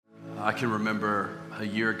I can remember a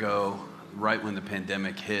year ago, right when the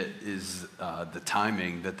pandemic hit, is the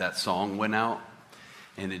timing that song went out.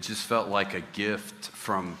 And it just felt like a gift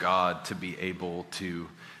from God to be able to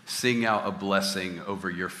sing out a blessing over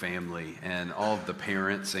your family and all of the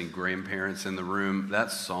parents and grandparents in the room.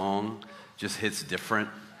 That song just hits different.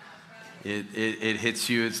 It hits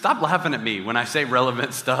you. Stop laughing at me when I say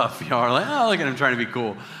relevant stuff. Y'all are like, oh, look at him trying to be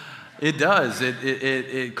cool. It does.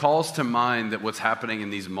 It calls to mind that what's happening in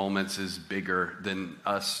these moments is bigger than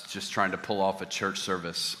us just trying to pull off a church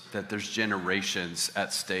service, that there's generations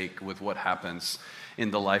at stake with what happens in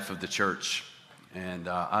the life of the church. And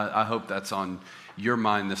I hope that's on your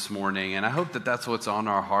mind this morning. And I hope that that's what's on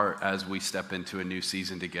our heart as we step into a new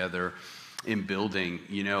season together in building.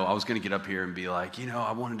 You know, I was going to get up here and be like,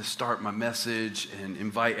 I wanted to start my message and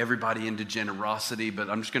invite everybody into generosity, but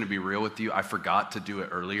I'm just going to be real with you. I forgot to do it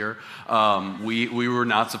earlier. We were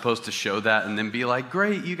not supposed to show that and then be like,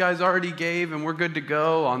 great, you guys already gave and we're good to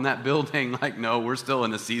go on that building. Like, no, we're still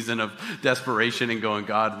in a season of desperation and going,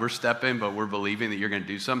 God, we're stepping, but we're believing that you're going to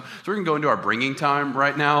do something. So we're going to go into our bringing time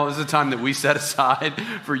right now. This is a time that we set aside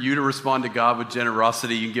for you to respond to God with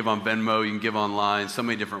generosity. You can give on Venmo, you can give online, so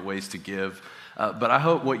many different ways to give. But I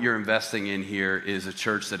hope what you're investing in here is a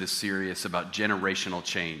church that is serious about generational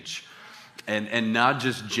change. And not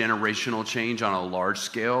just generational change on a large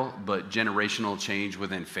scale, but generational change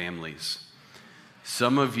within families.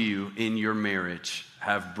 Some of you in your marriage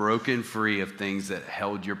have broken free of things that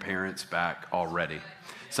held your parents back already.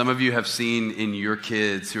 Some of you have seen in your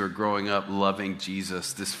kids who are growing up loving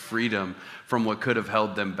Jesus this freedom from what could have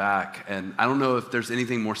held them back. And I don't know if there's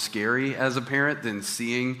anything more scary as a parent than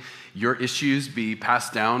seeing your issues be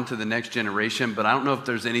passed down to the next generation, but I don't know if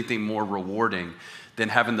there's anything more rewarding than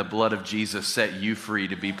having the blood of Jesus set you free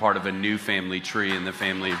to be part of a new family tree in the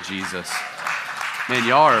family of Jesus. Man,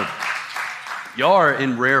 y'all are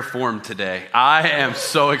in rare form today. I am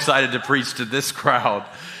so excited to preach to this crowd,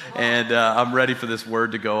 and I'm ready for this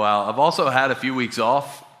word to go out. I've also had a few weeks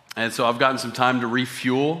off, and so I've gotten some time to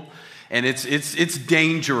refuel. And it's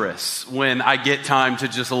dangerous when I get time to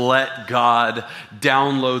just let God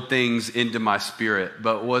download things into my spirit.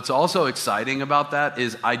 But what's also exciting about that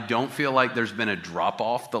is I don't feel like there's been a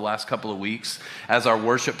drop-off the last couple of weeks as our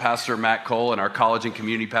worship pastor, Matt Cole, and our college and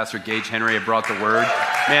community pastor, Gage Henry, have brought the word.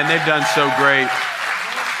 Man, they've done so great.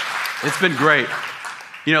 It's been great.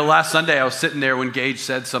 Last Sunday I was sitting there when Gage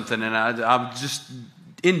said something, and I'm just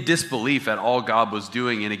in disbelief at all God was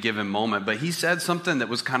doing in a given moment. But he said something that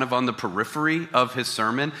was kind of on the periphery of his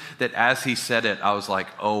sermon that as he said it, I was like,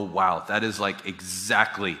 oh, wow, that is like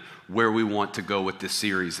exactly where we want to go with this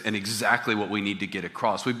series and exactly what we need to get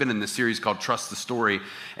across. We've been in this series called Trust the Story,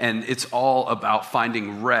 and it's all about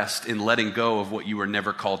finding rest in letting go of what you were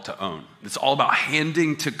never called to own. It's all about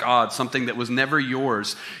handing to God something that was never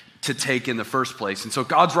yours to take in the first place. And so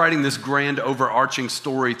God's writing this grand overarching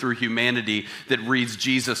story through humanity that reads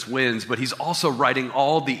Jesus wins, but he's also writing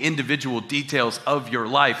all the individual details of your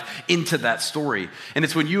life into that story. And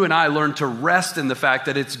it's when you and I learn to rest in the fact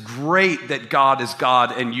that it's great that God is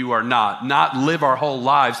God and you are not live our whole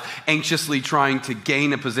lives anxiously trying to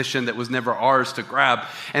gain a position that was never ours to grab.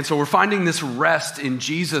 And so we're finding this rest in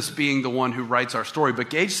Jesus being the one who writes our story.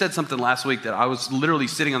 But Gage said something last week that I was literally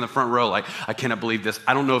sitting on the front row like, I cannot believe this.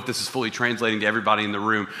 I don't know if this is fully translating to everybody in the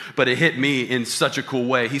room, but it hit me in such a cool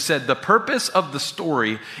way. He said, the purpose of the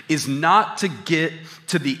story is not to get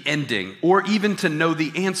to the ending or even to know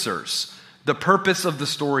the answers. The purpose of the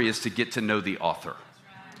story is to get to know the author.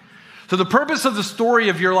 So the purpose of the story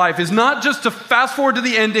of your life is not just to fast forward to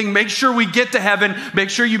the ending, make sure we get to heaven, make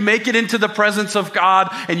sure you make it into the presence of God,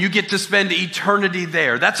 and you get to spend eternity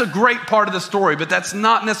there. That's a great part of the story, but that's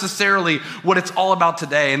not necessarily what it's all about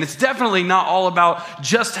today. And it's definitely not all about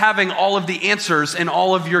just having all of the answers in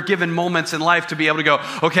all of your given moments in life to be able to go,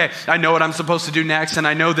 okay, I know what I'm supposed to do next, and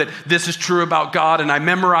I know that this is true about God, and I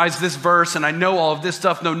memorized this verse, and I know all of this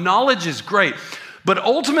stuff. No, knowledge is great. But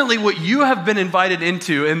ultimately what you have been invited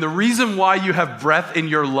into, and the reason why you have breath in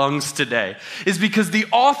your lungs today, is because the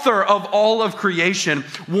author of all of creation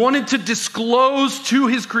wanted to disclose to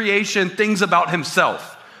his creation things about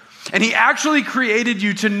himself. And he actually created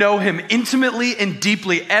you to know him intimately and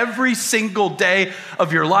deeply every single day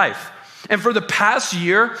of your life. And for the past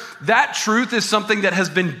year, that truth is something that has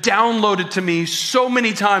been downloaded to me so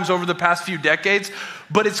many times over the past few decades,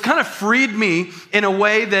 but it's kind of freed me in a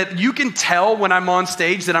way that you can tell when I'm on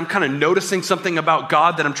stage that I'm kind of noticing something about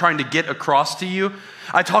God that I'm trying to get across to you.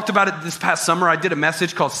 I talked about it this past summer. I did a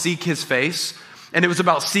message called Seek His Face, and it was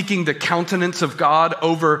about seeking the countenance of God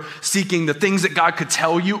over seeking the things that God could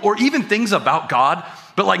tell you or even things about God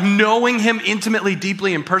but like knowing him intimately,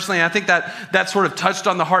 deeply, and personally. And I think that sort of touched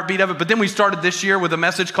on the heartbeat of it. But then we started this year with a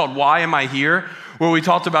message called Why Am I Here? Where we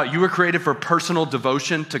talked about you were created for personal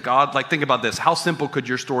devotion to God. Like, think about this. How simple could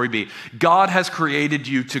your story be? God has created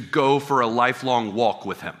you to go for a lifelong walk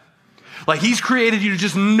with him. Like, he's created you to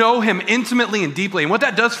just know him intimately and deeply. And what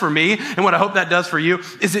that does for me, and what I hope that does for you,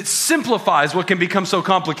 is it simplifies what can become so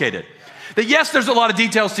complicated. That yes, there's a lot of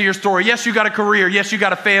details to your story. Yes, you got a career. Yes, you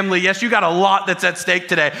got a family. Yes, you got a lot that's at stake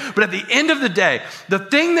today. But at the end of the day, the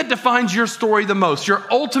thing that defines your story the most, your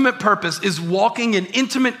ultimate purpose, is walking in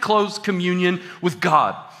intimate, close communion with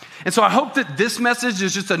God. And so I hope that this message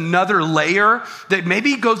is just another layer that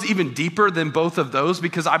maybe goes even deeper than both of those,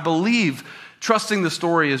 because I believe trusting the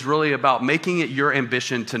story is really about making it your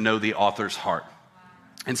ambition to know the author's heart.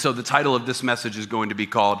 And so the title of this message is going to be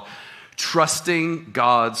called Trusting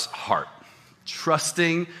God's Heart.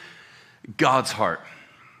 Trusting God's heart.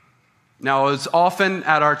 Now, it's often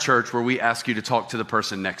at our church where we ask you to talk to the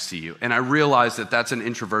person next to you. And I realize that that's an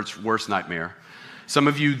introvert's worst nightmare. Some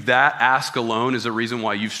of you, that ask alone is a reason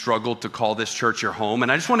why you've struggled to call this church your home.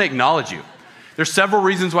 And I just want to acknowledge you. There's several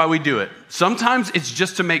reasons why we do it. Sometimes it's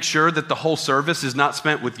just to make sure that the whole service is not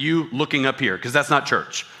spent with you looking up here, because that's not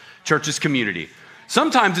church. Church is community.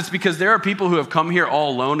 Sometimes it's because there are people who have come here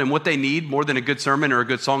all alone, and what they need more than a good sermon or a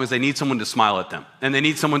good song is they need someone to smile at them, and they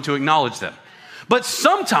need someone to acknowledge them. But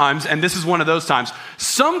sometimes, and this is one of those times,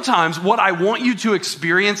 sometimes what I want you to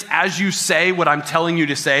experience as you say what I'm telling you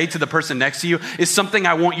to say to the person next to you is something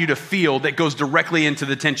I want you to feel that goes directly into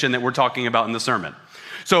the tension that we're talking about in the sermon.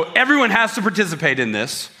 So everyone has to participate in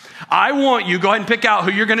this. I want you, go ahead and pick out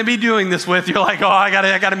who you're going to be doing this with. You're like, oh, I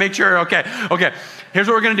gotta make sure. Okay. Here's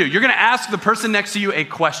what we're going to do. You're going to ask the person next to you a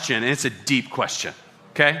question, and it's a deep question,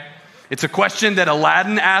 okay? It's a question that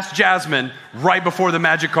Aladdin asked Jasmine right before the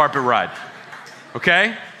magic carpet ride,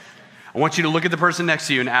 okay? I want you to look at the person next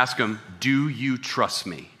to you and ask them, do you trust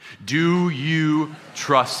me? Do you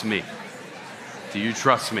trust me? Do you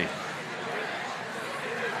trust me?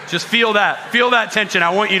 Just feel that tension.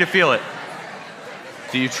 I want you to feel it.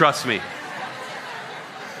 Do you trust me?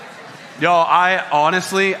 Y'all,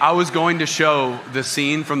 I was going to show the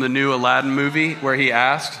scene from the new Aladdin movie where he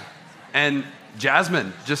asked, and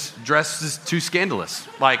Jasmine just dresses too scandalous.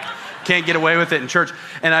 Like, can't get away with it in church.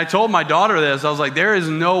 And I told my daughter this. I was like, there is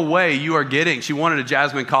no way you are getting. She wanted a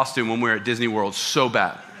Jasmine costume when we were at Disney World so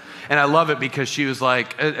bad. And I love it because she was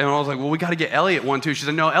like, and I was like, well, we got to get Elliot one too. She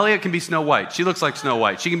said, no, Elliot can be Snow White. She looks like Snow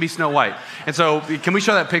White. She can be Snow White. And so can we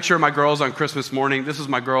show that picture of my girls on Christmas morning? This is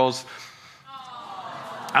my girls.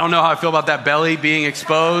 I don't know how I feel about that belly being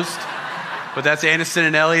exposed, but that's Aniston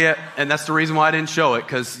and Elliot, and that's the reason why I didn't show it,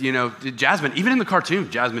 because, you know, Jasmine, even in the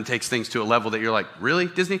cartoon, Jasmine takes things to a level that you're like, really,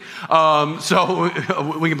 Disney? So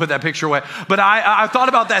we can put that picture away. But I thought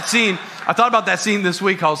about that scene. I thought about that scene this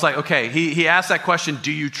week. I was like, okay, he asked that question,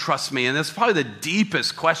 do you trust me? And that's probably the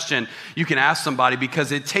deepest question you can ask somebody,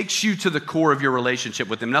 because it takes you to the core of your relationship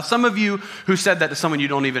with them. Now, some of you who said that to someone you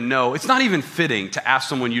don't even know, it's not even fitting to ask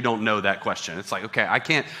someone you don't know that question. It's like, okay, I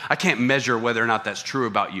can't measure whether or not that's true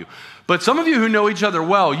about you. But some of you who know each other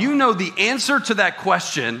well, you know the answer to that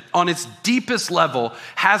question on its deepest level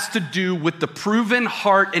has to do with the proven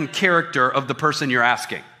heart and character of the person you're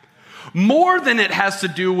asking. More than it has to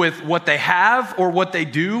do with what they have or what they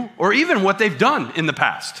do or even what they've done in the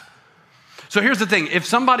past. So here's the thing. If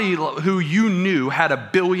somebody who you knew had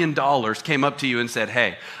 $1 billion came up to you and said,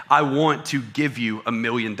 hey, I want to give you $1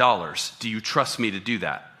 million. Do you trust me to do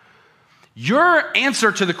that? Your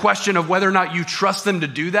answer to the question of whether or not you trust them to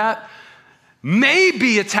do that may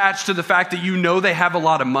be attached to the fact that you know they have a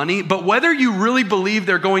lot of money, but whether you really believe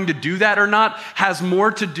they're going to do that or not has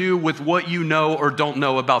more to do with what you know or don't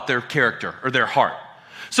know about their character or their heart.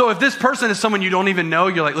 So if this person is someone you don't even know,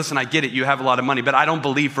 you're like, listen, I get it, you have a lot of money, but I don't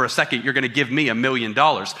believe for a second you're going to give me $1 million.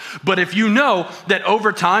 But if you know that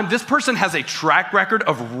over time, this person has a track record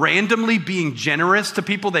of randomly being generous to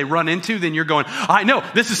people they run into, then you're going, I know,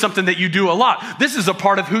 this is something that you do a lot. This is a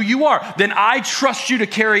part of who you are. Then I trust you to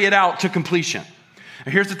carry it out to completion.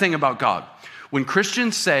 And here's the thing about God. When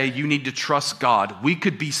Christians say you need to trust God, we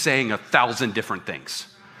could be saying 1,000 different things.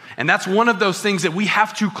 And that's one of those things that we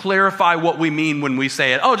have to clarify what we mean when we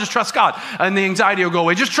say it. Oh, just trust God. And the anxiety will go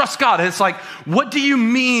away. Just trust God. And it's like, what do you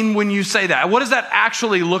mean when you say that? What does that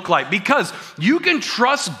actually look like? Because you can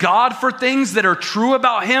trust God for things that are true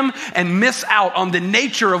about him and miss out on the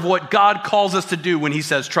nature of what God calls us to do when he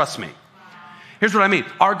says, trust me. Here's what I mean.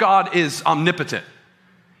 Our God is omnipotent.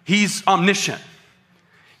 He's omniscient.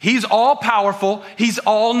 He's all powerful. He's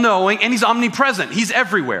all knowing, and he's omnipresent. He's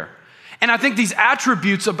everywhere. And I think these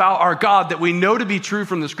attributes about our God that we know to be true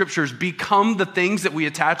from the scriptures become the things that we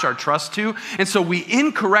attach our trust to. And so we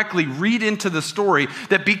incorrectly read into the story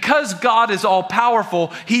that because God is all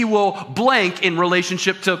powerful, he will blank in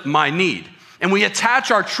relationship to my need. And we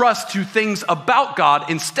attach our trust to things about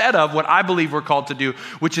God instead of what I believe we're called to do,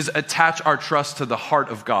 which is attach our trust to the heart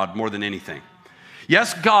of God more than anything.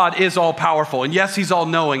 Yes, God is all powerful, and yes, he's all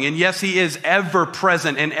knowing, and yes, he is ever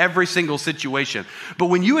present in every single situation. But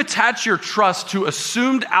when you attach your trust to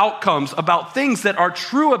assumed outcomes about things that are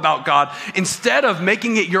true about God, instead of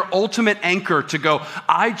making it your ultimate anchor to go,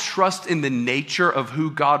 I trust in the nature of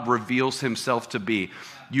who God reveals himself to be,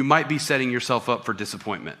 you might be setting yourself up for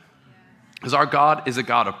disappointment. Because our God is a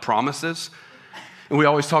God of promises. And we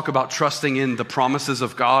always talk about trusting in the promises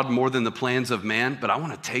of God more than the plans of man. But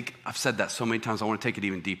I've said that so many times, I want to take it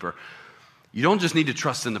even deeper. You don't just need to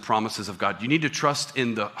trust in the promises of God. You need to trust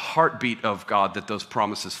in the heartbeat of God that those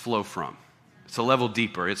promises flow from. It's a level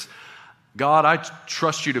deeper. It's, God, I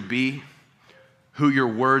trust you to be who your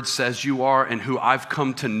word says you are and who I've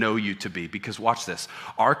come to know you to be. Because watch this.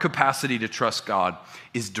 Our capacity to trust God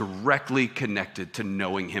is directly connected to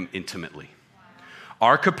knowing him intimately.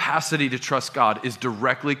 Our capacity to trust God is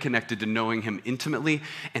directly connected to knowing him intimately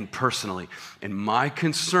and personally. And my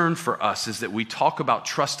concern for us is that we talk about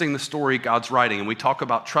trusting the story God's writing, and we talk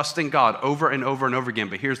about trusting God over and over and over again.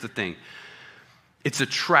 But here's the thing. It's a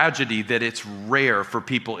tragedy that it's rare for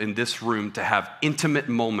people in this room to have intimate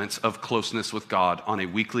moments of closeness with God on a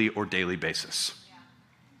weekly or daily basis.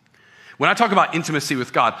 When I talk about intimacy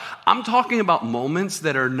with God, I'm talking about moments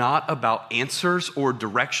that are not about answers or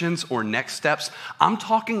directions or next steps. I'm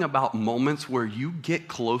talking about moments where you get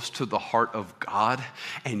close to the heart of God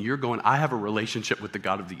and you're going, I have a relationship with the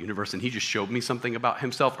God of the universe and he just showed me something about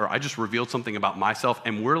himself, or I just revealed something about myself,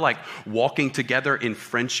 and we're like walking together in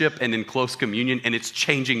friendship and in close communion, and it's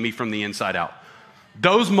changing me from the inside out.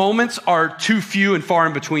 Those moments are too few and far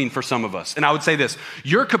in between for some of us. And I would say this,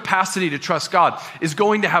 your capacity to trust God is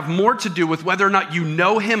going to have more to do with whether or not you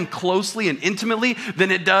know him closely and intimately than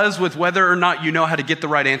it does with whether or not you know how to get the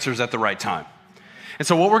right answers at the right time. And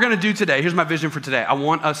so what we're going to do today, here's my vision for today. I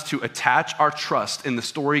want us to attach our trust in the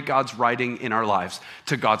story God's writing in our lives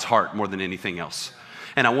to God's heart more than anything else.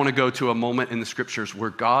 And I want to go to a moment in the scriptures where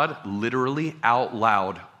God literally out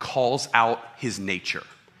loud calls out his nature.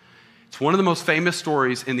 It's one of the most famous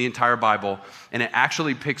stories in the entire Bible, and it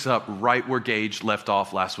actually picks up right where Gage left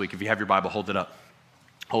off last week. If you have your Bible, hold it up.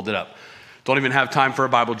 Hold it up. Don't even have time for a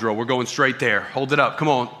Bible drill. We're going straight there. Hold it up. Come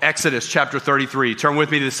on. Exodus chapter 33. Turn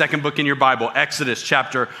with me to the second book in your Bible, Exodus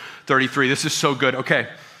chapter 33. This is so good. Okay.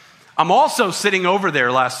 I'm also sitting over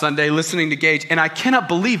there last Sunday listening to Gage, and I cannot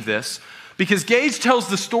believe this because Gage tells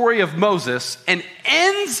the story of Moses and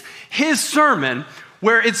ends his sermon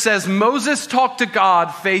where it says Moses talked to God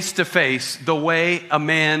face to face the way a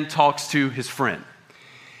man talks to his friend.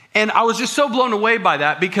 And I was just so blown away by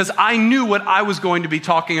that because I knew what I was going to be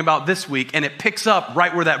talking about this week, and it picks up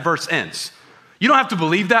right where that verse ends. You don't have to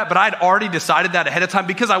believe that, but I'd already decided that ahead of time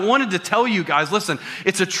because I wanted to tell you guys, listen,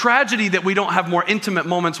 it's a tragedy that we don't have more intimate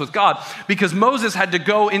moments with God because Moses had to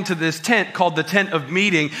go into this tent called the tent of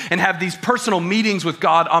meeting and have these personal meetings with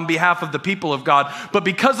God on behalf of the people of God. But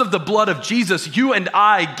because of the blood of Jesus, you and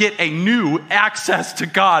I get a new access to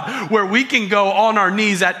God where we can go on our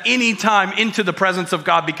knees at any time into the presence of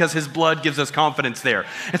God because his blood gives us confidence there.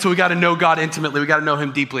 And so we got to know God intimately. We got to know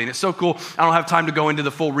him deeply. And it's so cool. I don't have time to go into the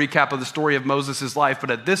full recap of the story of Moses' life, but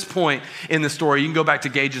at this point in the story, you can go back to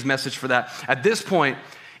Gage's message for that. At this point,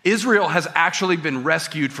 Israel has actually been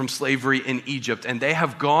rescued from slavery in Egypt, and they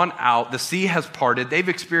have gone out. The sea has parted. They've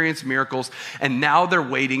experienced miracles, and now they're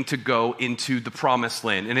waiting to go into the promised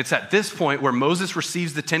land. And it's at this point where Moses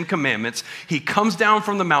receives the 10 commandments. He comes down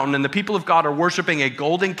from the mountain, and the people of God are worshiping a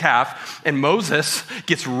golden calf, and Moses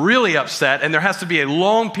gets really upset, and there has to be a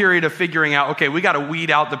long period of figuring out, okay, we got to weed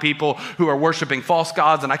out the people who are worshiping false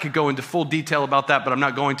gods, and I could go into full detail about that, but I'm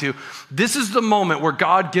not going to. This is the moment where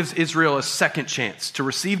God gives Israel a second chance to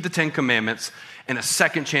receive the 10 commandments and a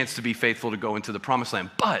second chance to be faithful to go into the promised land.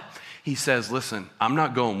 But he says, listen, I'm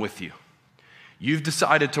not going with you. You've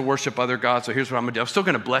decided to worship other gods, so here's what I'm going to do. I'm still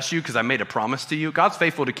going to bless you because I made a promise to you. God's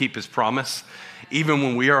faithful to keep his promise, even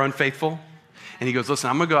when we are unfaithful. And he goes, listen,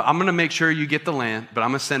 I'm going to make sure you get the land, but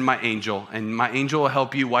I'm going to send my angel, and my angel will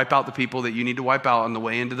help you wipe out the people that you need to wipe out on the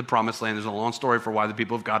way into the promised land. There's a long story for why the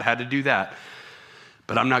people of God had to do that.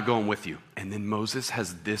 But I'm not going with you. And then Moses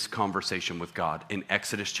has this conversation with God in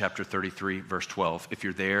Exodus chapter 33, verse 12. If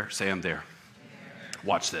you're there, say I'm there.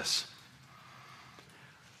 Watch this.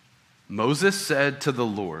 Moses said to the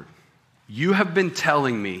Lord, you have been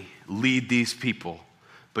telling me, lead these people,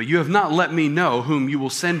 but you have not let me know whom you will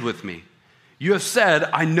send with me. You have said,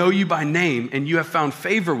 I know you by name, and you have found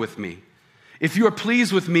favor with me. If you are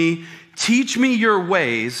pleased with me, teach me your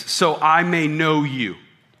ways so I may know you.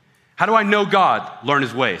 How do I know God? Learn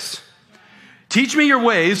his ways. Teach me your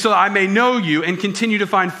ways so I may know you and continue to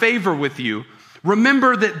find favor with you.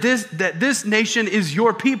 Remember that this nation is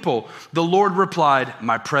your people. The Lord replied,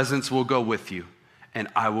 my presence will go with you, and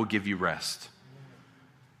I will give you rest.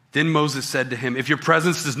 Then Moses said to him, if your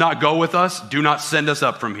presence does not go with us, do not send us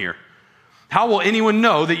up from here. How will anyone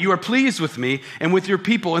know that you are pleased with me and with your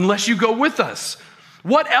people unless you go with us?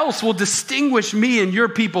 What else will distinguish me and your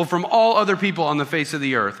people from all other people on the face of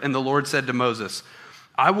the earth? And the Lord said to Moses,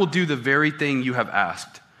 I will do the very thing you have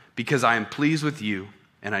asked, because I am pleased with you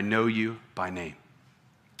and I know you by name.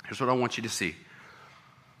 Here's what I want you to see.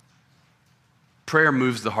 Prayer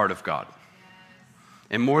moves the heart of God.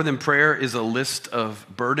 And more than prayer is a list of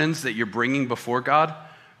burdens that you're bringing before God,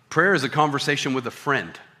 prayer is a conversation with a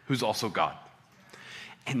friend who's also God.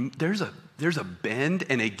 And there's a bend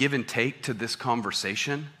and a give and take to this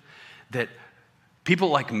conversation that people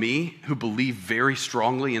like me who believe very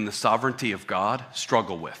strongly in the sovereignty of God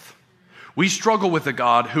struggle with. We struggle with a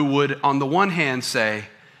God who would, on the one hand, say,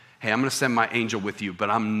 hey, I'm going to send my angel with you,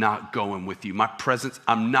 but I'm not going with you. My presence,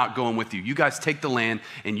 I'm not going with you. You guys take the land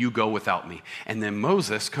and you go without me. And then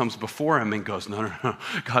Moses comes before him and goes, no.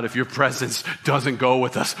 God, if your presence doesn't go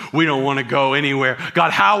with us, we don't want to go anywhere.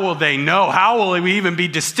 God, how will they know? How will we even be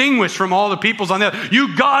distinguished from all the peoples on the other?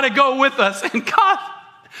 You got to go with us. And God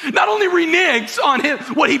not only reneges on him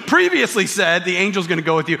what he previously said, the angel's going to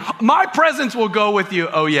go with you. My presence will go with you.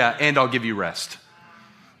 Oh yeah, and I'll give you rest.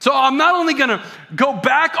 So I'm not only going to go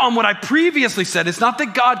back on what I previously said. It's not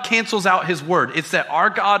that God cancels out his word. It's that our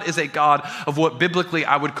God is a God of what biblically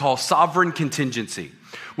I would call sovereign contingency,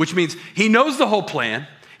 which means he knows the whole plan.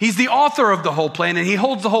 He's the author of the whole plan, and he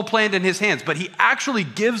holds the whole plan in his hands. But he actually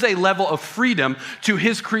gives a level of freedom to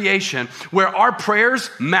his creation where our prayers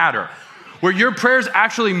matter, where your prayers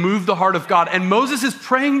actually move the heart of God. And Moses is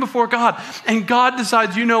praying before God, and God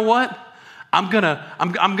decides, you know what? I'm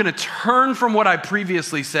gonna turn from what I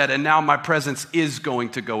previously said, and now my presence is going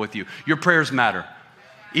to go with you. Your prayers matter.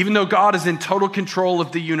 Even though God is in total control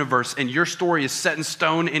of the universe and your story is set in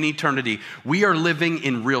stone in eternity, we are living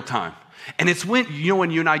in real time. And it's when you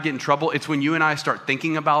and I get in trouble, it's when you and I start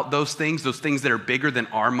thinking about those things that are bigger than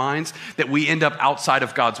our minds, that we end up outside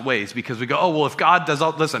of God's ways because we go, oh, well, if God does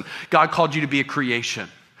all, listen, God called you to be a creation,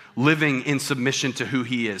 living in submission to who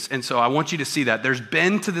he is. And so I want you to see that. There's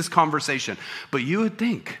been to this conversation, but you would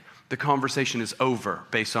think the conversation is over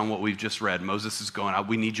based on what we've just read. Moses is going,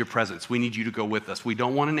 we need your presence. We need you to go with us. We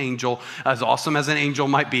don't want an angel, as awesome as an angel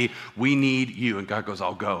might be. We need you. And God goes,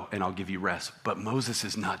 I'll go and I'll give you rest. But Moses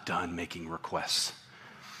is not done making requests.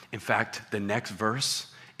 In fact, the next verse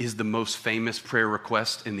is the most famous prayer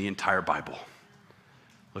request in the entire Bible.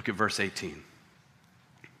 Look at verse 18.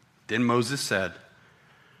 Then Moses said,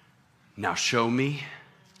 now show me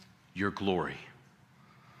your glory.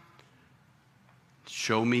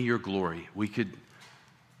 Show me your glory. We could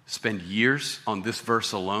spend years on this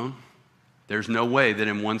verse alone. There's no way that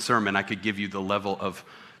in one sermon I could give you the level of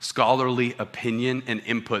scholarly opinion and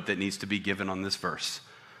input that needs to be given on this verse.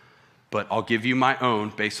 But I'll give you my own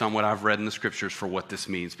based on what I've read in the scriptures for what this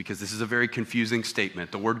means, because this is a very confusing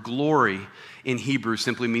statement. The word glory in Hebrew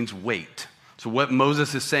simply means weight. So what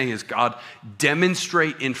Moses is saying is, God,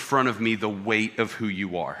 demonstrate in front of me the weight of who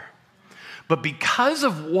you are. But because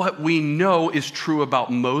of what we know is true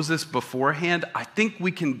about Moses beforehand, I think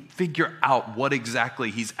we can figure out what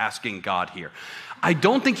exactly he's asking God here. I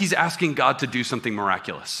don't think he's asking God to do something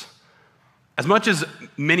miraculous. As much as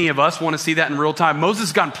many of us want to see that in real time, Moses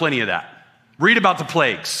has gotten plenty of that. Read about the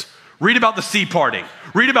plagues. Read about the sea parting.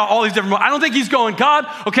 Read about all these different. I don't think he's going, God,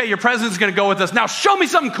 okay, your presence is going to go with us. Now show me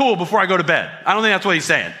something cool before I go to bed. I don't think that's what he's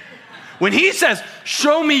saying. When he says,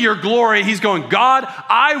 show me your glory, he's going, God,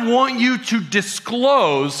 I want you to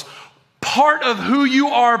disclose part of who you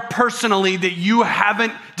are personally that you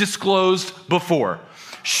haven't disclosed before.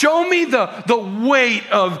 Show me the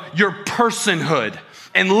weight of your personhood.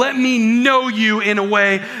 And let me know you in a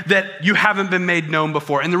way that you haven't been made known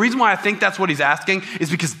before. And the reason why I think that's what he's asking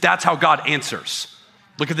is because that's how God answers.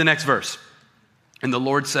 Look at the next verse. And the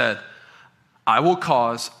Lord said, I will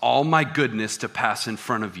cause all my goodness to pass in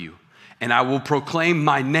front of you, and I will proclaim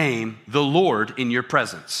my name, the Lord, in your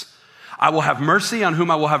presence. I will have mercy on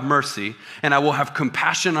whom I will have mercy, and I will have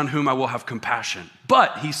compassion on whom I will have compassion.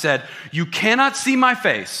 But, he said, you cannot see my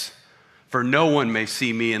face, for no one may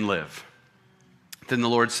see me and live. Then the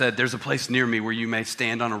Lord said, there's a place near me where you may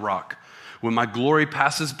stand on a rock. When my glory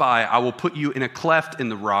passes by, I will put you in a cleft in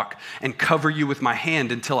the rock and cover you with my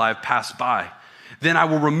hand until I have passed by. Then I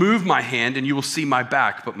will remove my hand and you will see my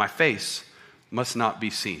back, but my face must not be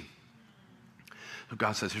seen. So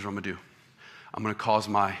God says, here's what I'm gonna do. I'm gonna cause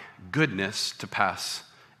my goodness to pass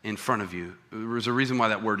in front of you. There's a reason why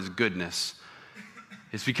that word is goodness.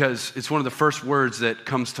 It's because it's one of the first words that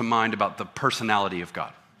comes to mind about the personality of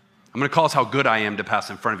God. I'm gonna cause how good I am to pass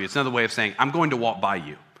in front of you. It's another way of saying, I'm going to walk by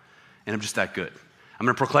you, and I'm just that good. I'm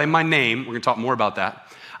gonna proclaim my name. We're gonna talk more about that.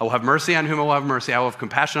 I will have mercy on whom I will have mercy. I will have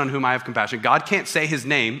compassion on whom I have compassion. God can't say his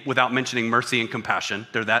name without mentioning mercy and compassion.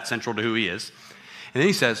 They're that central to who he is. And then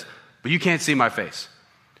he says, but you can't see my face.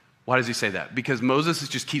 Why does he say that? Because Moses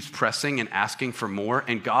just keeps pressing and asking for more,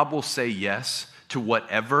 and God will say yes to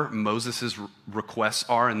whatever Moses' requests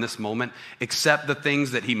are in this moment, except the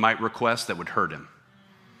things that he might request that would hurt him.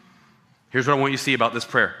 Here's what I want you to see about this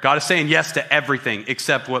prayer. God is saying yes to everything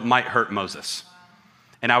except what might hurt Moses.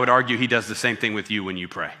 And I would argue he does the same thing with you when you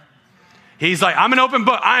pray. He's like, I'm an open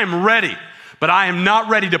book. I am ready, but I am not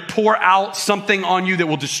ready to pour out something on you that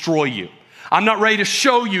will destroy you. I'm not ready to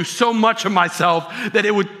show you so much of myself that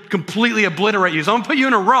it would completely obliterate you. So I'm gonna put you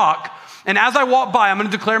in a rock, and as I walk by, I'm gonna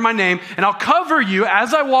declare my name, and I'll cover you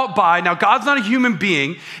as I walk by. Now, God's not a human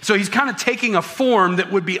being, so he's kind of taking a form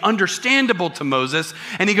that would be understandable to Moses,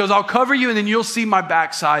 and he goes, I'll cover you, and then you'll see my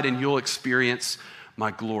backside, and you'll experience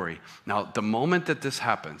my glory. Now, the moment that this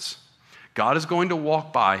happens, God is going to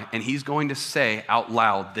walk by, and he's going to say out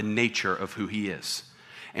loud the nature of who he is.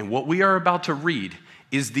 And what we are about to read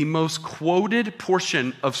is the most quoted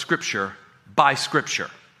portion of Scripture by Scripture.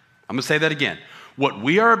 I'm going to say that again. What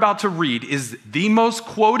we are about to read is the most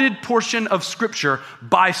quoted portion of Scripture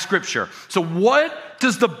by Scripture. So what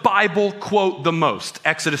does the Bible quote the most?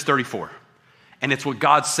 Exodus 34. And it's what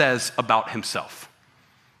God says about himself.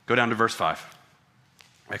 Go down to verse 5.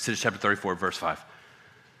 Exodus chapter 34, verse 5.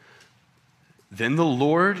 Then the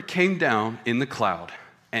Lord came down in the cloud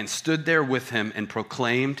and stood there with him and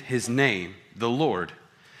proclaimed his name, the Lord.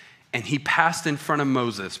 And he passed in front of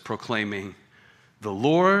Moses, proclaiming, the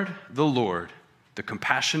Lord, the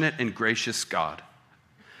compassionate and gracious God,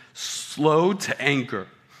 slow to anger,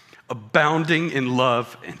 abounding in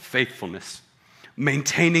love and faithfulness,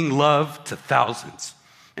 maintaining love to thousands,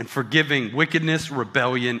 and forgiving wickedness,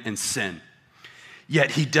 rebellion, and sin.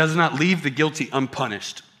 Yet he does not leave the guilty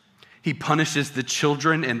unpunished. He punishes the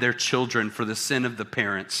children and their children for the sin of the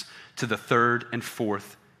parents to the third and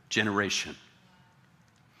fourth generation.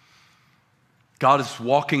 God is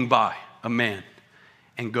walking by a man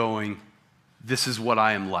and going, this is what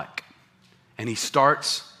I am like. And he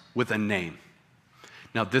starts with a name.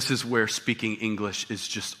 Now, this is where speaking English is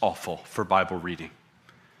just awful for Bible reading.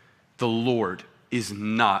 The Lord is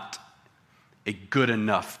not a good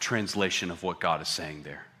enough translation of what God is saying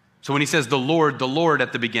there. So when he says the Lord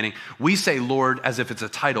at the beginning, we say Lord as if it's a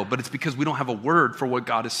title, but it's because we don't have a word for what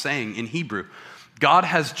God is saying in Hebrew. God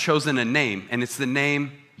has chosen a name, and it's the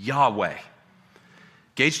name Yahweh.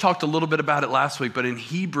 Gage talked a little bit about it last week, but in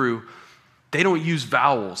Hebrew, they don't use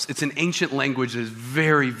vowels. It's an ancient language that is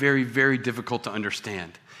very, very, very difficult to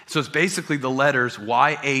understand. So it's basically the letters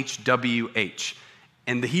YHWH.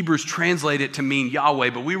 And the Hebrews translate it to mean Yahweh,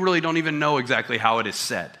 but we really don't even know exactly how it is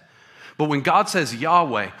said. But when God says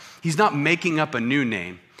Yahweh, he's not making up a new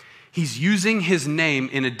name. He's using his name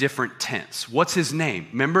in a different tense. What's his name?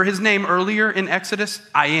 Remember his name earlier in Exodus?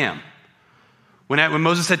 I am. When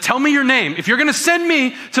Moses said, tell me your name. If you're going to send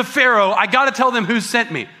me to Pharaoh, I got to tell them who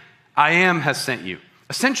sent me. I am has sent you.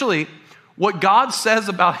 Essentially, what God says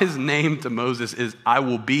about his name to Moses is, I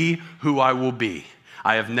will be who I will be.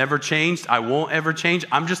 I have never changed. I won't ever change.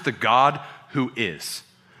 I'm just the God who is.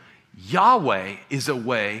 Yahweh is a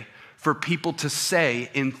way for people to say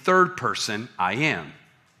in third person, I am.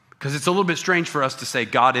 Because it's a little bit strange for us to say,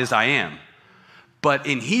 God is, I am. But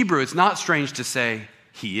in Hebrew, it's not strange to say,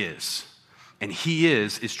 he is. And he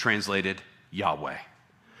is translated Yahweh.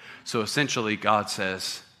 So essentially, God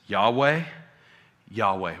says, Yahweh,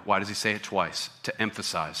 Yahweh. Why does he say it twice? To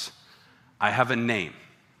emphasize, I have a name.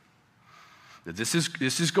 This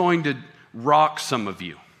is going to rock some of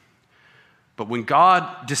you. But when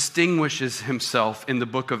God distinguishes himself in the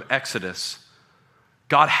book of Exodus,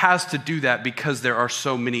 God has to do that because there are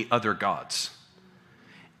so many other gods.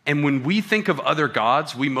 And when we think of other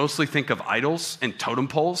gods, we mostly think of idols and totem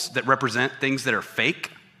poles that represent things that are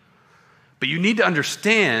fake. But you need to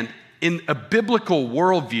understand, in a biblical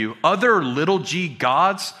worldview, other little g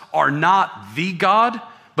gods are not the God,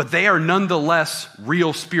 but they are nonetheless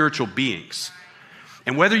real spiritual beings.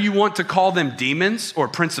 And whether you want to call them demons or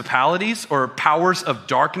principalities or powers of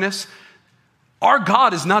darkness, our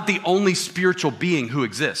God is not the only spiritual being who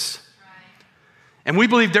exists. And we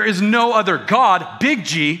believe there is no other God, big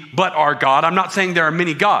G, but our God. I'm not saying there are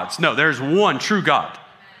many gods. No, there's one true God.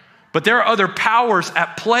 But there are other powers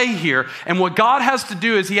at play here. And what God has to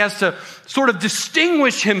do is he has to sort of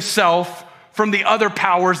distinguish himself from the other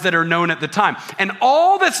powers that are known at the time. And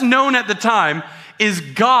all that's known at the time is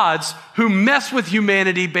gods who mess with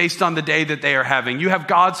humanity based on the day that they are having. You have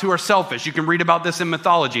gods who are selfish. You can read about this in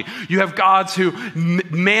mythology. You have gods who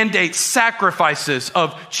mandate sacrifices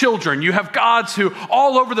of children. You have gods who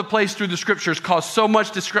all over the place through the scriptures cause so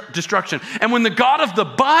much destruction. And when the God of the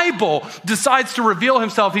Bible decides to reveal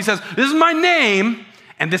himself, he says, this is my name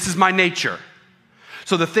and this is my nature.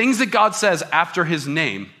 So the things that God says after his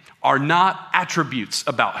name are not attributes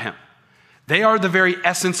about him. They are the very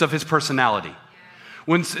essence of his personality.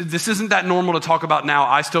 When this isn't that normal to talk about now,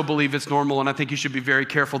 I still believe it's normal, and I think you should be very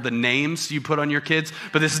careful the names you put on your kids,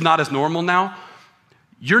 but this is not as normal now.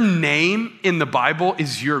 Your name in the Bible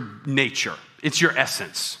is your nature. It's your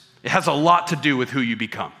essence. It has a lot to do with who you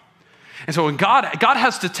become. And so when God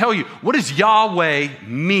has to tell you, what does Yahweh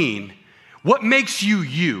mean? What makes you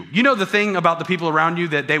you? You know the thing about the people around you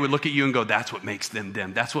that they would look at you and go, that's what makes them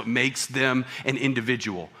them. That's what makes them an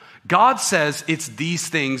individual. God says it's these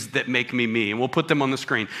things that make me me, and we'll put them on the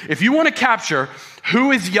screen. If you want to capture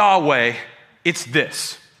who is Yahweh, it's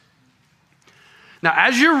this. Now,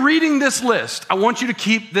 as you're reading this list, I want you to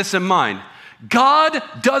keep this in mind. God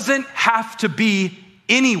doesn't have to be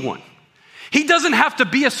anyone. He doesn't have to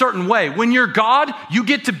be a certain way. When you're God, you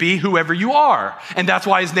get to be whoever you are, and that's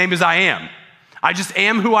why his name is I am. I just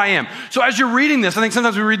am who I am. So as you're reading this, I think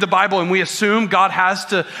sometimes we read the Bible and we assume God has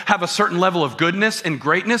to have a certain level of goodness and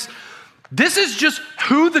greatness. This is just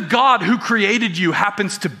who the God who created you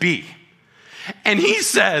happens to be. And he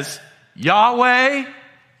says, Yahweh,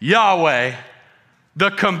 Yahweh, the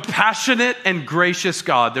compassionate and gracious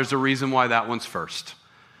God. There's a reason why that one's first.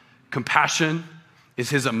 Compassion is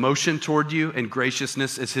his emotion toward you, and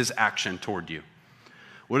graciousness is his action toward you.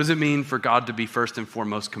 What does it mean for God to be first and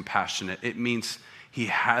foremost compassionate? It means he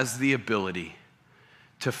has the ability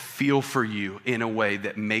to feel for you in a way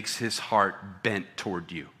that makes his heart bent toward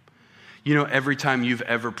you. You know, every time you've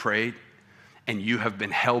ever prayed and you have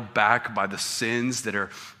been held back by the sins that are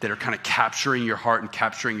kind of capturing your heart and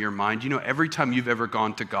capturing your mind, you know, every time you've ever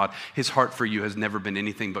gone to God, his heart for you has never been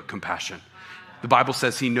anything but compassion. The Bible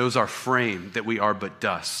says he knows our frame, that we are but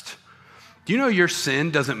dust. Do you know your sin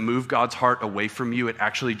doesn't move God's heart away from you? It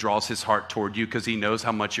actually draws his heart toward you because he knows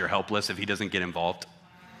how much you're helpless if he doesn't get involved.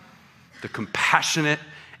 The compassionate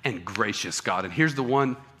and gracious God. And here's the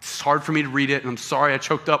one, it's hard for me to read it, and I'm sorry I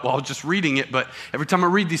choked up while I was just reading it, but every time I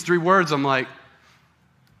read these three words, I'm like,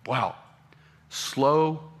 wow,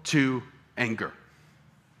 slow to anger.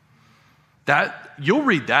 You'll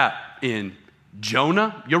read that in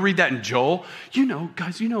Jonah, you'll read that in Joel. You know,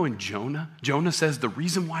 guys, in Jonah says the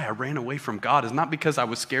reason why I ran away from God is not because I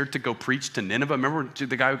was scared to go preach to Nineveh. Remember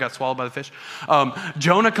the guy who got swallowed by the fish?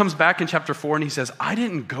 Jonah comes back in chapter 4 and he says, I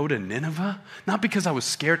didn't go to Nineveh, not because I was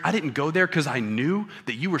scared. I didn't go there because I knew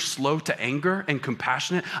that you were slow to anger and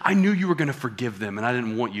compassionate. I knew you were going to forgive them, and I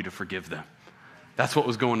didn't want you to forgive them. That's what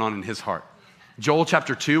was going on in his heart. Joel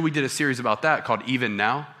chapter 2, we did a series about that called Even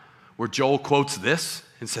Now, where Joel quotes this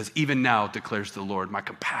and says, even now, declares the Lord, my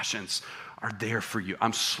compassions are there for you.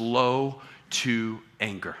 I'm slow to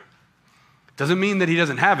anger. Doesn't mean that he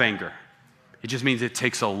doesn't have anger. It just means it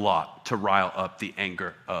takes a lot to rile up the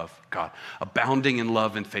anger of God. Abounding in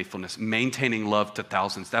love and faithfulness, maintaining love to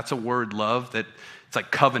thousands. That's a word, love, that it's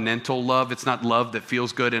like covenantal love. It's not love that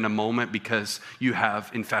feels good in a moment because you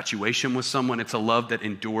have infatuation with someone. It's a love that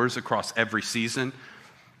endures across every season.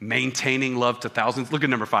 Maintaining love to thousands. Look at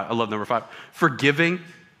number 5. I love number 5. Forgiving,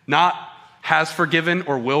 not has forgiven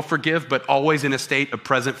or will forgive, but always in a state of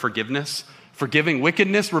present forgiveness. Forgiving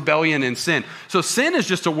wickedness, rebellion, and sin. So sin is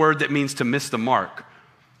just a word that means to miss the mark.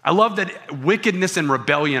 I love that wickedness and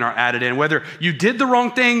rebellion are added in. Whether you did the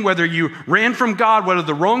wrong thing, whether you ran from God, whether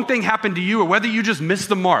the wrong thing happened to you, or whether you just missed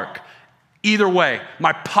the mark. Either way,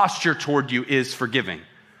 my posture toward you is forgiving.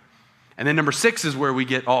 And then number 6 is where we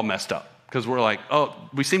get all messed up. Because we're like,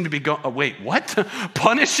 we seem to be going, wait, what?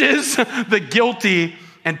 Punishes the guilty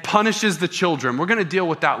and punishes the children. We're going to deal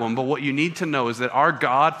with that one. But what you need to know is that our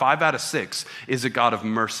God, 5 out of 6, is a God of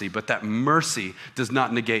mercy. But that mercy does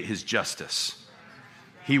not negate his justice.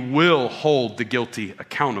 He will hold the guilty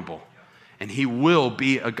accountable. And he will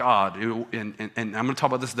be a God, who, and I'm going to talk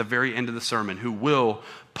about this at the very end of the sermon, who will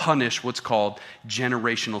punish what's called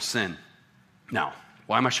generational sin. Now,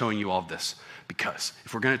 why am I showing you all of this? Because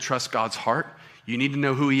if we're going to trust God's heart, you need to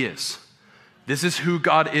know who he is. This is who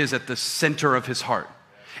God is at the center of his heart.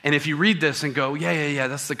 And if you read this and go, yeah,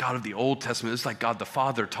 that's the God of the Old Testament. It's like God the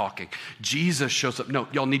Father talking. Jesus shows up. No,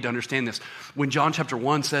 y'all need to understand this. When John chapter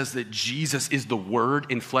 1 says that Jesus is the Word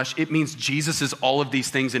in flesh, it means Jesus is all of these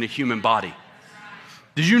things in a human body.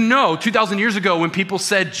 Did you know 2,000 years ago when people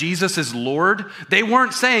said Jesus is Lord, they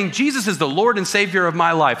weren't saying Jesus is the Lord and Savior of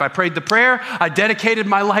my life. I prayed the prayer, I dedicated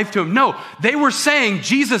my life to him. No, they were saying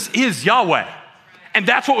Jesus is Yahweh. And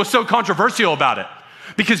that's what was so controversial about it.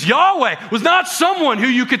 Because Yahweh was not someone who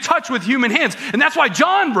you could touch with human hands. And that's why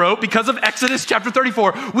John wrote, because of Exodus chapter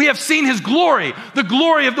 34, we have seen his glory, the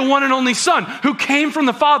glory of the one and only Son, who came from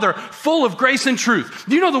the Father, full of grace and truth.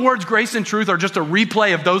 Do you know the words grace and truth are just a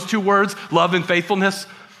replay of those two words, love and faithfulness?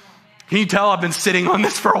 Can you tell I've been sitting on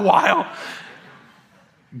this for a while?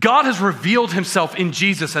 God has revealed himself in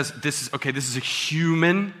Jesus as this is a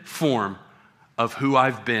human form of who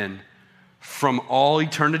I've been from all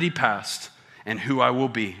eternity past and who I will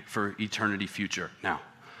be for eternity future. Now,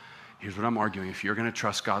 here's what I'm arguing. If you're going to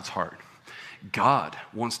trust God's heart, God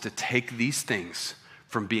wants to take these things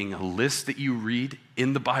from being a list that you read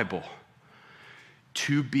in the Bible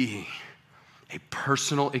to being a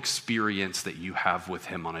personal experience that you have with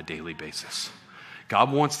him on a daily basis.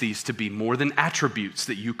 God wants these to be more than attributes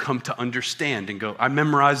that you come to understand and go, I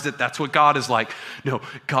memorized it, that's what God is like. No,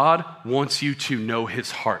 God wants you to know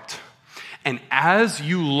his heart. And as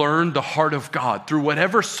you learn the heart of God through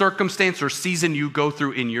whatever circumstance or season you go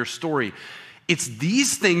through in your story, it's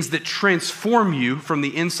these things that transform you from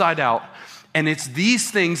the inside out. And it's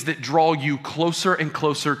these things that draw you closer and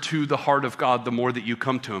closer to the heart of God the more that you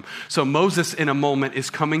come to him. So Moses in a moment is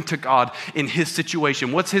coming to God in his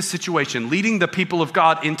situation. What's his situation? Leading the people of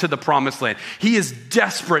God into the promised land. He is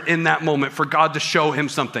desperate in that moment for God to show him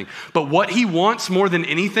something. But what he wants more than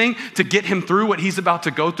anything to get him through what he's about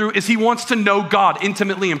to go through is he wants to know God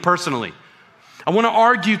intimately and personally. I want to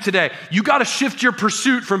argue today, you got to shift your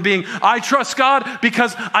pursuit from being, I trust God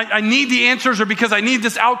because I need the answers or because I need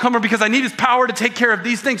this outcome or because I need his power to take care of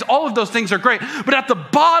these things. All of those things are great. But at the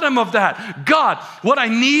bottom of that, God, what I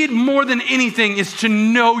need more than anything is to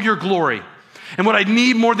know your glory. And what I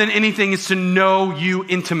need more than anything is to know you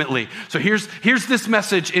intimately. So here's this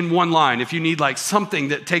message in one line. If you need like something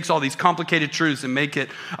that takes all these complicated truths and make it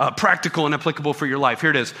practical and applicable for your life, here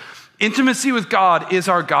it is. Intimacy with God is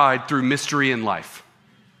our guide through mystery in life.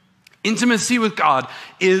 Intimacy with God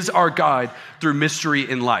is our guide through mystery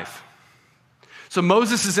in life. So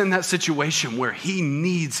Moses is in that situation where he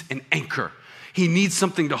needs an anchor. He needs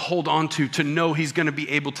something to hold on to know he's going to be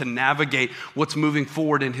able to navigate what's moving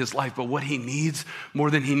forward in his life. But what he needs, more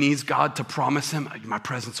than he needs God to promise him, my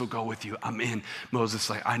presence will go with you. I'm in. Moses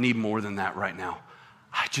like, I need more than that right now.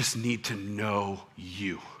 I just need to know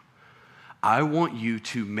you. I want you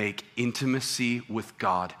to make intimacy with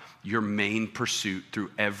God your main pursuit through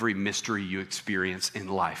every mystery you experience in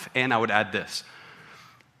life. And I would add this,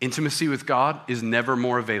 intimacy with God is never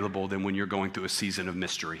more available than when you're going through a season of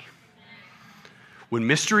mystery. When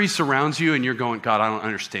mystery surrounds you and you're going, God, I don't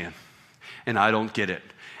understand, and I don't get it,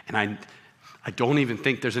 and I don't even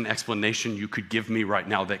think there's an explanation you could give me right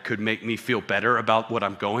now that could make me feel better about what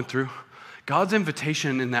I'm going through. God's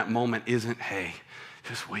invitation in that moment isn't, hey,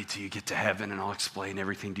 just wait till you get to heaven and I'll explain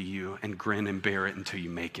everything to you and grin and bear it until you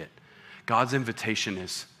make it. God's invitation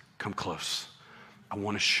is, come close. I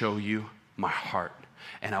want to show you my heart.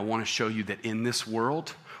 And I want to show you that in this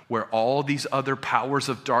world where all these other powers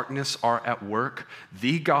of darkness are at work,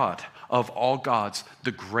 the God of all gods,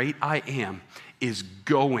 the great I am, is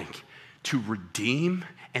going to redeem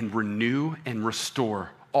and renew and restore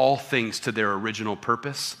all things to their original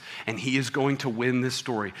purpose, and he is going to win this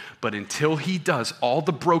story. But until he does, all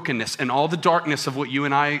the brokenness and all the darkness of what you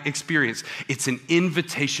and I experience, it's an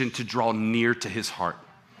invitation to draw near to his heart.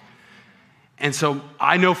 And so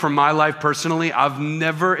I know from my life personally, I've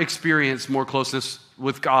never experienced more closeness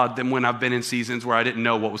with God than when I've been in seasons where I didn't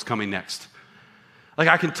know what was coming next. Like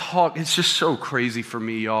I can talk, it's just so crazy for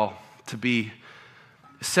me, y'all, to be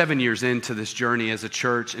 7 years into this journey as a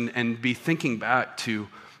church and be thinking back to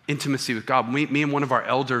intimacy with God. Me and one of our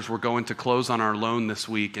elders were going to close on our loan this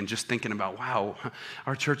week and just thinking about, wow,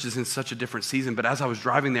 our church is in such a different season. But as I was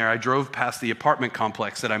driving there, I drove past the apartment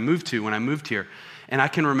complex that I moved to when I moved here. And I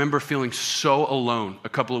can remember feeling so alone a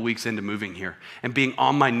couple of weeks into moving here and being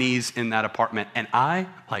on my knees in that apartment. And I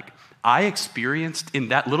experienced in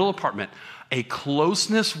that little apartment a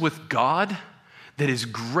closeness with God that is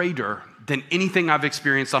greater than anything I've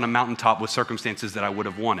experienced on a mountaintop with circumstances that I would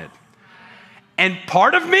have wanted. And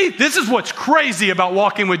part of me, this is what's crazy about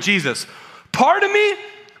walking with Jesus. Part of me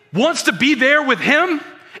wants to be there with him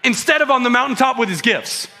instead of on the mountaintop with his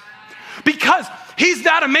gifts. Because he's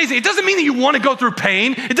that amazing. It doesn't mean that you want to go through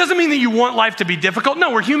pain. It doesn't mean that you want life to be difficult.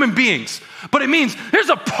 No, we're human beings. But it means there's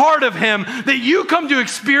a part of him that you come to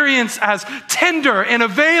experience as tender and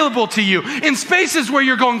available to you in spaces where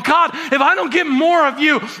you're going, God, if I don't get more of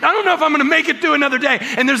you, I don't know if I'm going to make it through another day.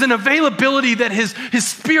 And there's an availability that his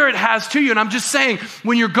spirit has to you. And I'm just saying,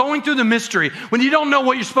 when you're going through the mystery, when you don't know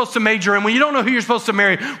what you're supposed to major in, when you don't know who you're supposed to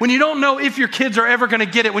marry, when you don't know if your kids are ever going to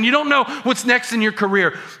get it, when you don't know what's next in your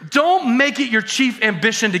career, don't make it your chief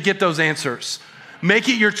ambition to get those answers. Make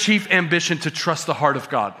it your chief ambition to trust the heart of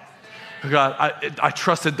God. God, I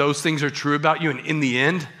trust that those things are true about you. And in the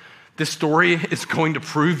end, this story is going to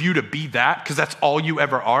prove you to be that, because that's all you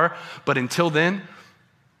ever are. But until then,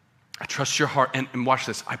 I trust your heart. And watch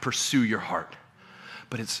this, I pursue your heart.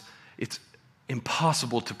 But it's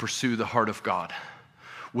impossible to pursue the heart of God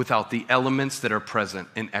without the elements that are present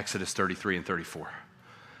in Exodus 33 and 34.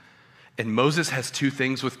 And Moses has two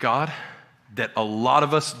things with God that a lot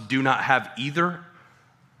of us do not have either,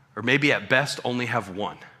 or maybe at best only have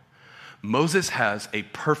one. Moses has a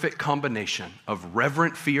perfect combination of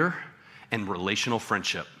reverent fear and relational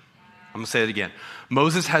friendship. I'm going to say it again.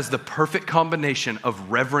 Moses has the perfect combination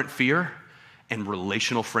of reverent fear and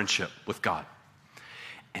relational friendship with God.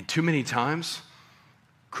 And too many times,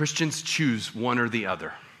 Christians choose one or the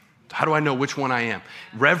other. How do I know which one I am?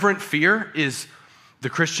 Reverent fear is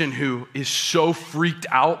the Christian who is so freaked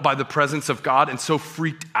out by the presence of God and so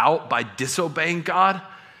freaked out by disobeying God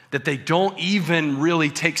that they don't even really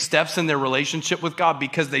take steps in their relationship with God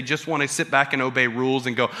because they just want to sit back and obey rules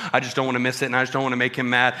and go, I just don't want to miss it, and I just don't want to make him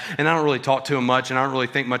mad, and I don't really talk to him much, and I don't really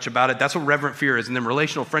think much about it. That's what reverent fear is. And then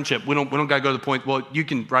relational friendship, we don't got to go to the point, well, you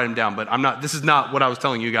can write them down, but this is not what I was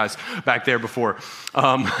telling you guys back there before.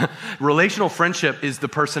 Relational friendship is the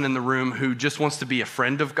person in the room who just wants to be a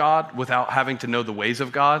friend of God without having to know the ways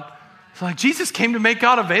of God. It's like, Jesus came to make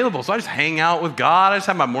God available. So I just hang out with God. I just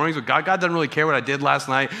have my mornings with God. God doesn't really care what I did last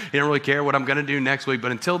night. He doesn't really care what I'm going to do next week.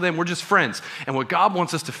 But until then, we're just friends. And what God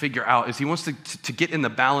wants us to figure out is he wants to get in the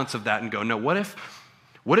balance of that and go, no, what if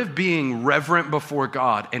being reverent before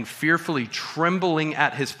God and fearfully trembling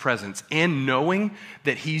at his presence and knowing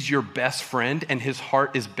that he's your best friend and his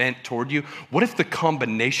heart is bent toward you, what if the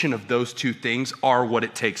combination of those two things are what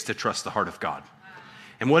it takes to trust the heart of God?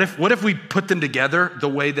 And what if we put them together the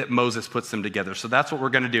way that Moses puts them together? So that's what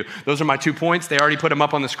we're going to do. Those are my 2 points. They already put them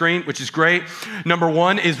up on the screen, which is great. Number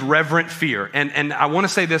one is reverent fear. And I want to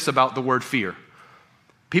say this about the word fear.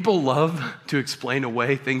 People love to explain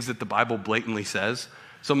away things that the Bible blatantly says.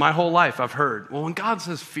 So my whole life I've heard, well, when God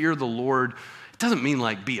says fear the Lord, it doesn't mean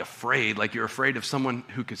like be afraid, like you're afraid of someone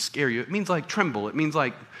who could scare you. It means like tremble. It means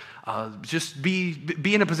like just be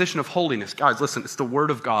in a position of holiness. Guys, listen, it's the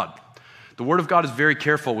word of God. The word of God is very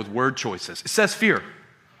careful with word choices. It says fear.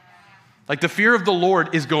 Like the fear of the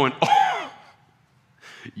Lord is going, oh,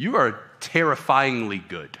 you are terrifyingly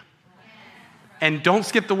good. And don't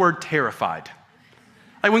skip the word terrified.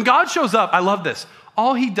 Like when God shows up, I love this.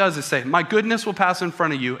 All he does is say, my goodness will pass in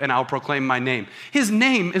front of you and I'll proclaim my name. His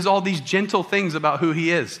name is all these gentle things about who he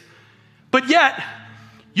is. But yet,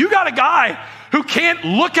 you got a guy who can't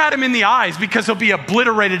look at him in the eyes because he'll be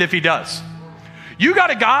obliterated if he does. You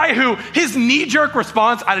got a guy who, his knee-jerk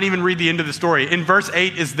response, I didn't even read the end of the story. In verse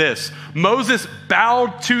 8 is this: Moses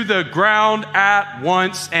bowed to the ground at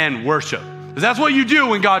once and worshiped. Because that's what you do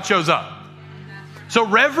when God shows up. So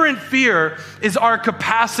reverent fear is our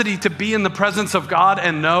capacity to be in the presence of God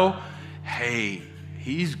and know, hey,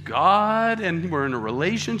 he's God and we're in a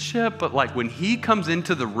relationship. But like when he comes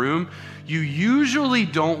into the room, you usually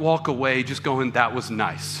don't walk away just going, that was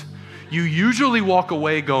nice. You usually walk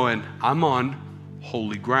away going, I'm on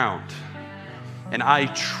holy ground. And I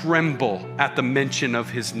tremble at the mention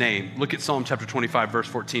of his name. Look at Psalm chapter 25, verse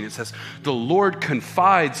 14. It says, the Lord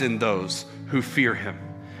confides in those who fear him.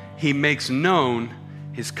 He makes known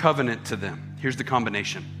his covenant to them. Here's the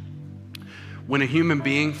combination. When a human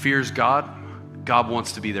being fears God, God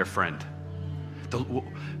wants to be their friend.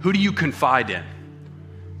 Who do you confide in?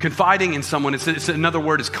 Confiding in someone, it's another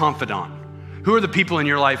word is confidant. Who are the people in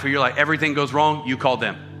your life who you're like, everything goes wrong, you call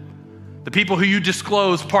them? The people who you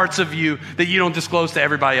disclose parts of you that you don't disclose to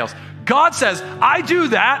everybody else. God says, I do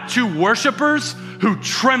that to worshipers who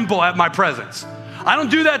tremble at my presence. I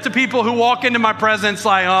don't do that to people who walk into my presence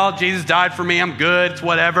like, oh, Jesus died for me, I'm good, it's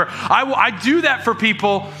whatever. I do that for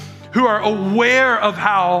people who are aware of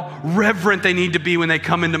how reverent they need to be when they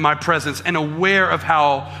come into my presence and aware of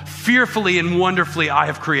how fearfully and wonderfully I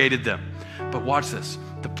have created them. But watch this.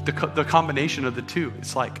 The combination of the two,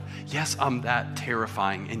 it's like, yes, I'm that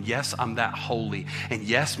terrifying, and yes, I'm that holy, and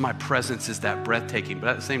yes, my presence is that breathtaking, but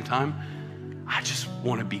at the same time, I just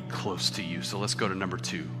want to be close to you. So let's go to number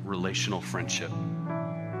 2, relational friendship.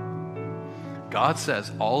 God says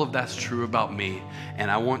all of that's true about me, and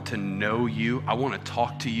I want to know you. I want to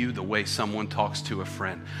talk to you the way someone talks to a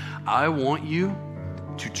friend. I want you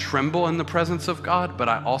to tremble in the presence of God, but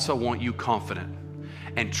I also want you confident.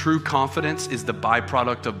 And true confidence is the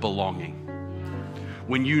byproduct of belonging.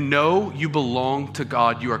 When you know you belong to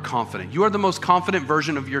God, you are confident. You are the most confident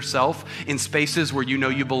version of yourself in spaces where you know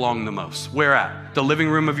you belong the most. Where at? The living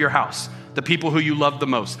room of your house. The people who you love the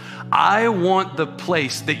most. I want the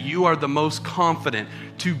place that you are the most confident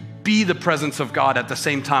to be the presence of God. At the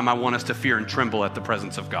same time, I want us to fear and tremble at the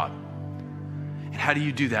presence of God. And how do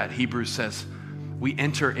you do that? Hebrews says, we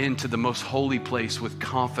enter into the most holy place with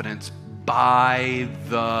confidence by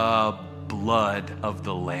the blood of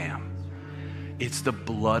the Lamb. It's the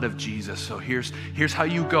blood of Jesus. So here's how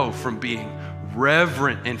you go from being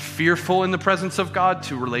reverent and fearful in the presence of God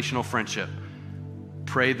to relational friendship.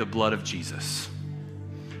 Pray the blood of Jesus.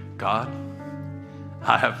 God,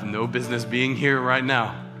 I have no business being here right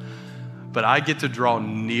now, but I get to draw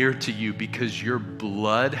near to you because your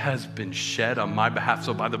blood has been shed on my behalf.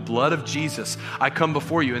 So by the blood of Jesus, I come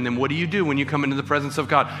before you. And then what do you do when you come into the presence of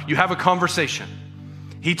God? You have a conversation.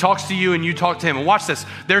 He talks to you and you talk to him. And watch this.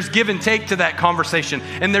 There's give and take to that conversation,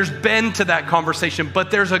 and there's bend to that conversation.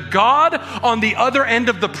 But there's a God on the other end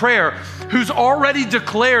of the prayer who's already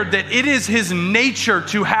declared that it is his nature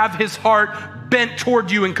to have his heart bent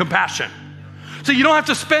toward you in compassion. So you don't have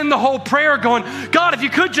to spend the whole prayer going, God, if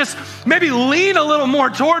you could just maybe lean a little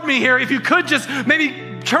more toward me here. If you could just maybe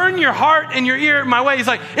turn your heart and your ear my way. He's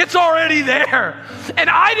like, it's already there. And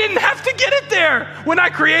I didn't have to get it there. When I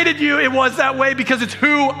created you, it was that way because it's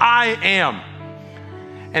who I am.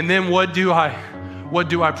 And then what do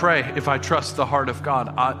I pray if I trust the heart of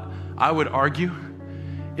God? I would argue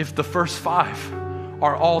if the first 5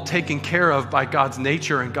 are all taken care of by God's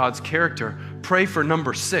nature and God's character, pray for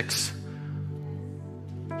number 6.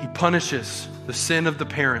 He punishes the sin of the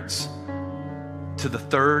parents to the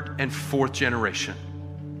 3rd and 4th generation.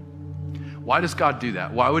 Why does God do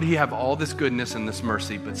that? Why would he have all this goodness and this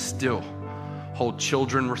mercy, but still hold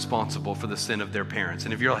children responsible for the sin of their parents?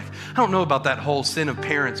 And if you're like, I don't know about that whole sin of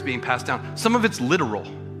parents being passed down, some of it's literal.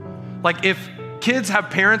 Like if kids have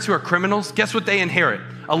parents who are criminals, guess what they inherit?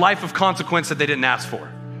 A life of consequence that they didn't ask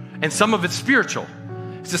for. And some of it's spiritual.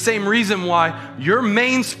 It's the same reason why your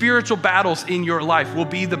main spiritual battles in your life will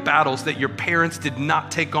be the battles that your parents did not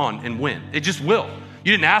take on and win. It just will.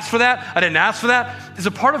 You didn't ask for that. I didn't ask for that. It's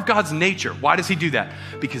a part of God's nature. Why does he do that?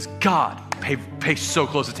 Because God, pay so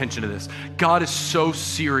close attention to this. God is so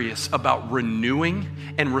serious about renewing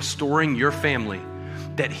and restoring your family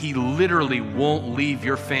that he literally won't leave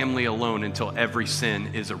your family alone until every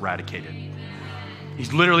sin is eradicated.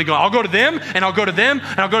 He's literally going, I'll go to them, and I'll go to them,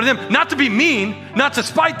 and I'll go to them. Not to be mean, not to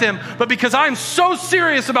spite them, but because I'm so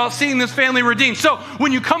serious about seeing this family redeemed. So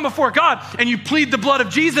when you come before God and you plead the blood of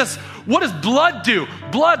Jesus, what does blood do?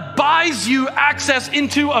 Blood buys you access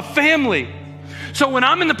into a family. So when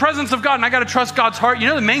I'm in the presence of God and I got to trust God's heart, you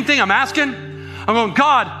know the main thing I'm asking? I'm going,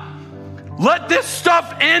 God, let this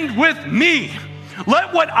stuff end with me.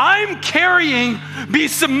 Let what I'm carrying be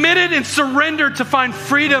submitted and surrendered to find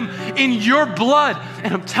freedom in your blood.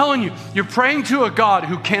 And I'm telling you, you're praying to a God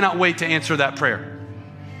who cannot wait to answer that prayer.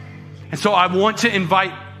 And so I want to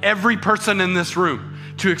invite every person in this room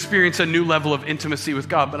to experience a new level of intimacy with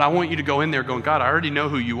God. But I want you to go in there going, God, I already know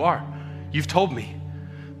who you are. You've told me.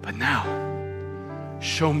 But now,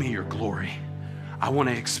 show me your glory. I want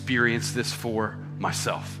to experience this for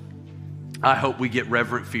myself. I hope we get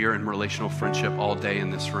reverent fear and relational friendship all day in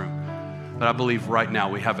this room. But I believe right now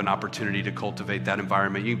we have an opportunity to cultivate that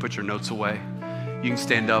environment. You can put your notes away. You can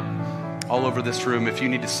stand up all over this room. If you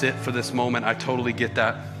need to sit for this moment, I totally get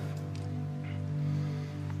that.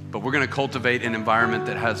 But we're going to cultivate an environment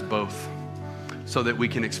that has both so that we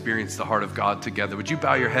can experience the heart of God together. Would you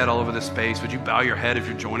bow your head all over this space? Would you bow your head if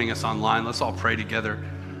you're joining us online? Let's all pray together.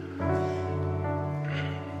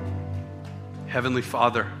 Heavenly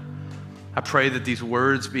Father, I pray that these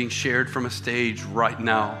words being shared from a stage right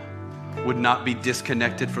now would not be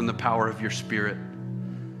disconnected from the power of your Spirit.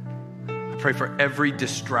 I pray for every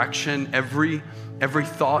distraction, every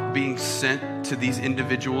thought being sent to these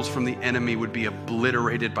individuals from the enemy would be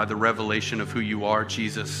obliterated by the revelation of who you are,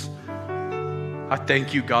 Jesus. I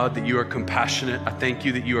thank you, God, that you are compassionate. I thank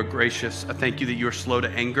you that you are gracious. I thank you that you are slow to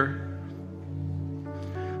anger.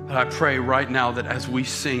 But I pray right now that as we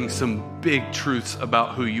sing some big truths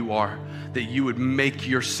about who you are, that you would make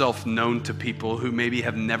yourself known to people who maybe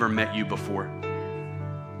have never met you before.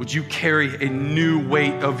 Would you carry a new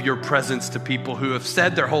weight of your presence to people who have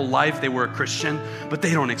said their whole life they were a Christian, but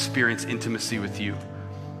they don't experience intimacy with you?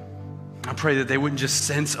 I pray that they wouldn't just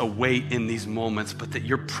sense a weight in these moments, but that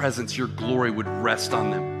your presence, your glory would rest on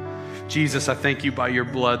them. Jesus, I thank you by your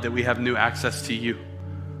blood that we have new access to you.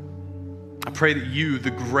 I pray that you, the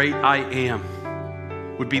great I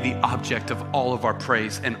am, would be the object of all of our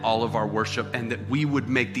praise and all of our worship, and that we would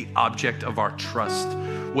make the object of our trust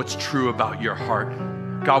what's true about your heart.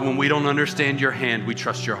 God, when we don't understand your hand, we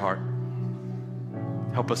trust your heart.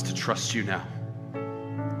 Help us to trust you now.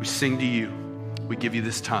 We sing to you. We give you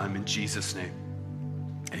this time in Jesus' name.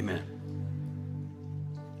 Amen.